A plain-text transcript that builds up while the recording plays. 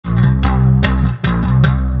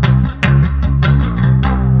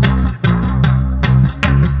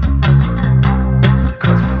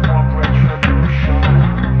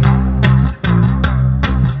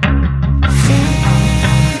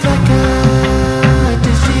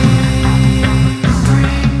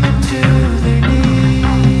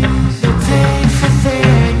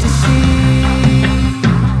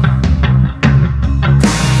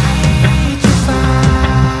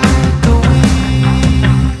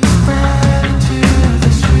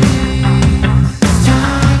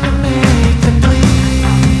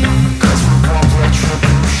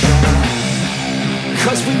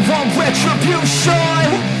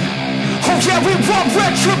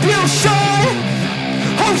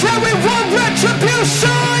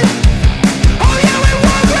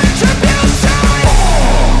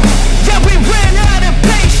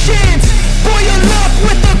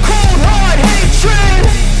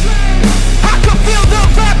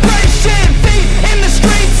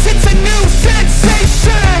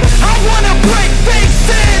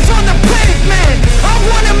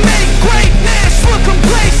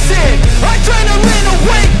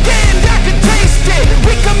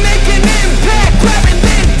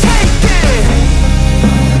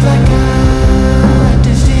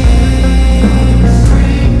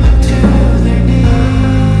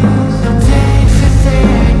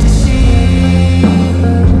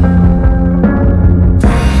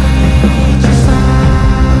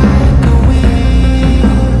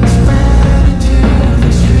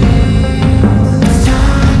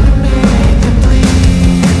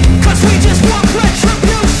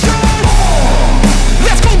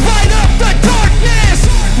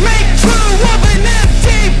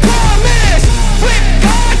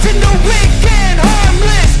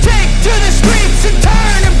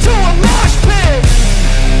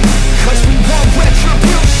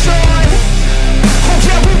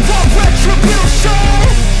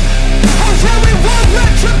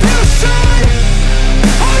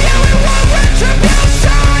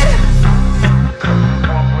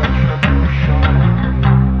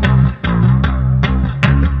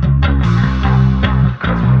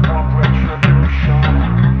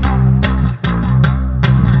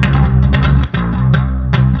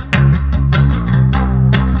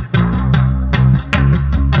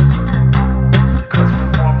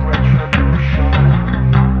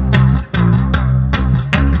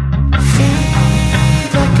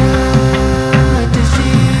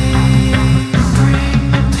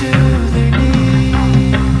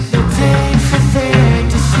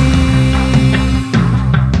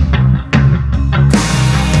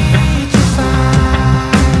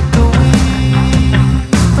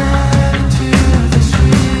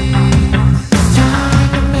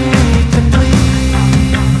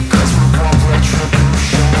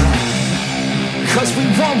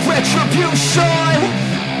want retribution.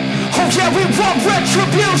 Oh yeah, we want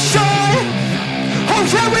retribution. Oh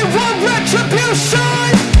yeah, we want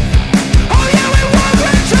retribution. Oh yeah, we want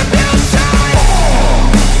retribution.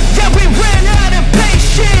 Yeah, we ran out of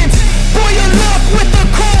patience. Boil up with the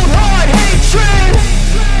cold hard hatred.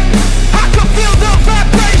 I can feel the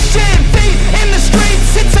vibration. Feet in the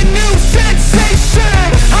streets, it's a new sensation.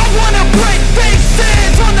 I wanna break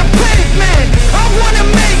faces on the pavement. I wanna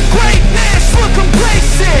make greatness look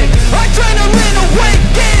complacent. Adrenaline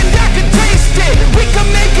awakened, I can taste it. We can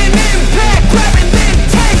make an impact, grab and then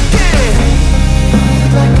take it.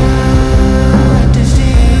 Like a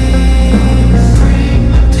disease, bring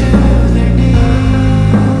them to their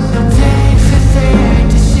knees. They for their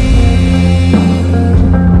disease.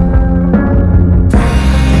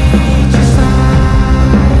 Rage is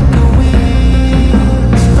like a weed,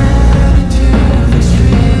 spread into the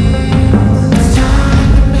streets. It's time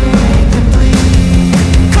to make them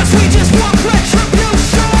bleed. 'Cause we just want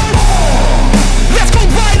retribution. Let's go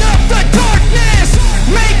light up the darkness.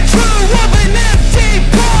 Make true of an empty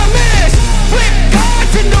promise. Flip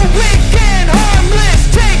cards into weak and harmless.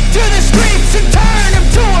 Take to the streets and turn them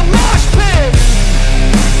to a mosh pit.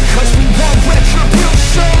 'Cause we want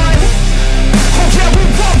retribution. Oh yeah, we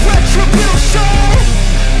want retribution.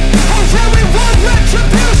 Oh yeah, we want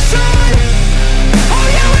retribution. Oh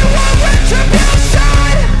yeah, we want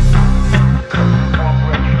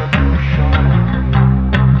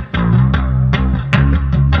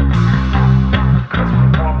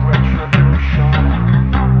retribution.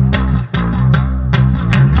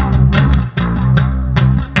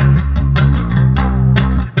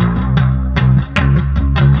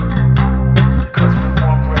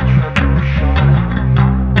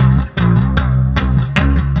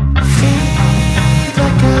 Feed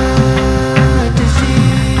like a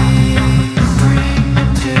disease, bring them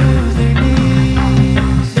to their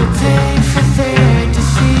knees. They pay for their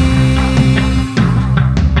deceit.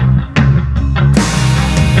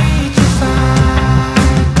 Rage is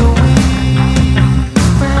like a weed,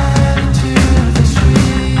 spread into the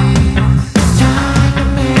streets. It's time to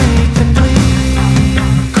make them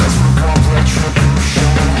bleed. 'Cause we want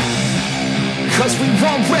retribution. 'Cause we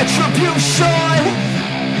want retribution.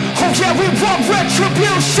 Oh yeah, we want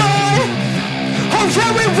retribution. Oh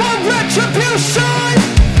yeah, we want retribution.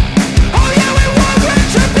 Oh yeah, we want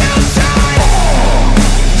retribution.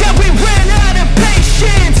 Yeah, we ran out of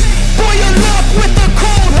patience. Boil up with the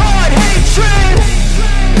cold hard hatred.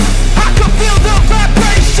 I can feel the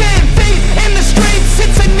vibration. Feet in the streets,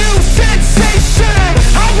 it's a new sensation.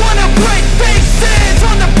 I wanna break faces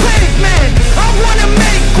on the pavement. I wanna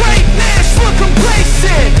make greatness look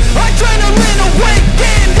complacent. Adrenaline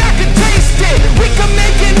awakened, I can taste it. We can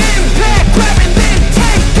make an impact, grab and then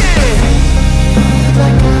take it.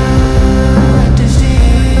 Like a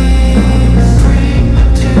disease, bring them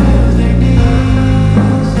to their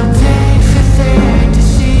knees. They pay for their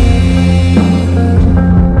deceit.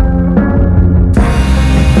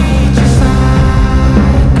 Rage is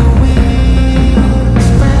like a weed,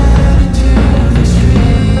 spread into the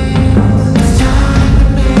streets. It's time to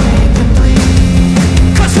make them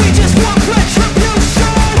bleed. 'Cause we just want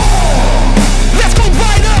retribution. Let's go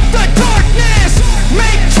light up the darkness.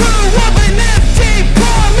 Make true of an empty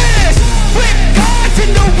promise. Flip cards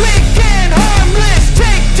into weak and harmless.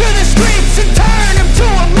 Take to the streets and turn them to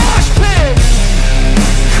a mosh pit.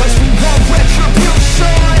 'Cause we want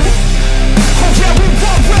retribution. Oh yeah, we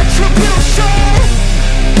want retribution.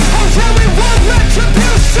 Oh yeah, we want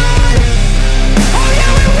retribution. Oh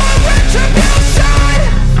yeah, we want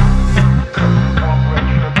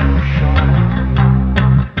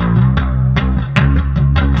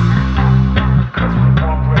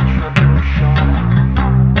retribution.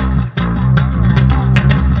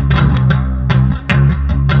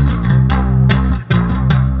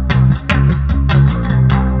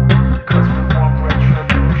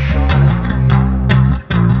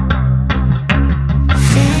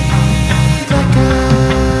 Feed like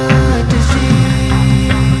a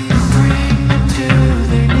disease, bring them to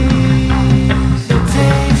their knees. They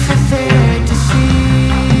pay for their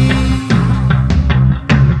deceit.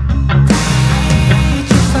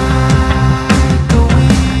 Rage is like a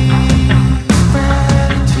weed,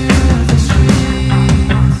 spread into the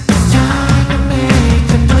streets. It's time to make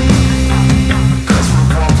them bleed. 'Cause we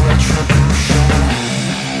want retribution.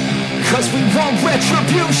 'Cause we want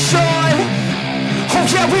retribution. Oh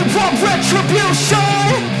yeah, we want retribution.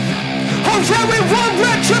 Oh yeah, we want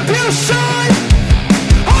retribution.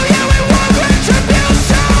 Oh yeah, we want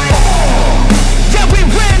retribution. Yeah, we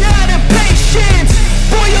ran out of patience.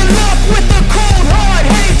 Boil up with the cold hard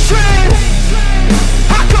hatred.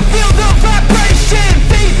 I can feel the vibration.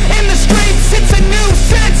 Feet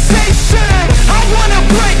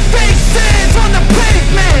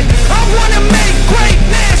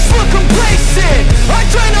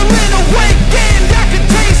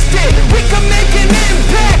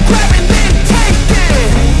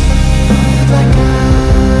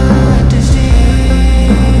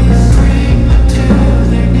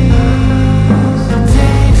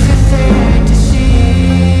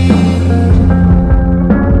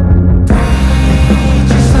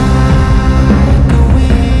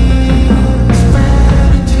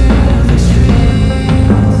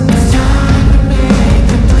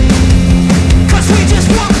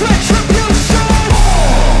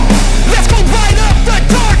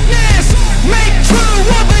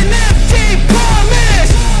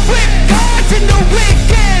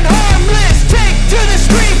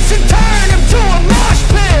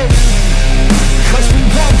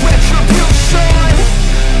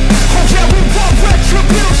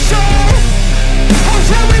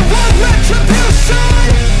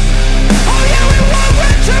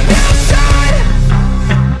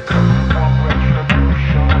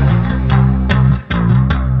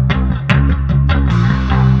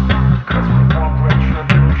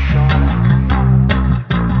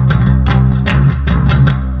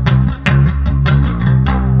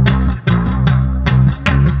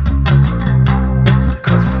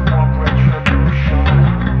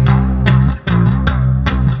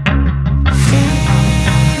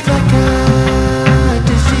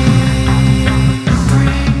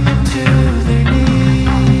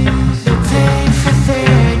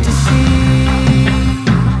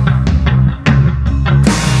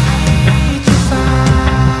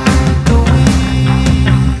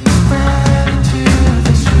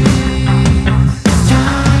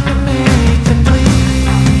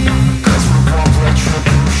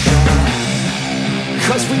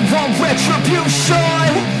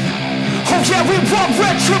want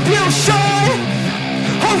retribution.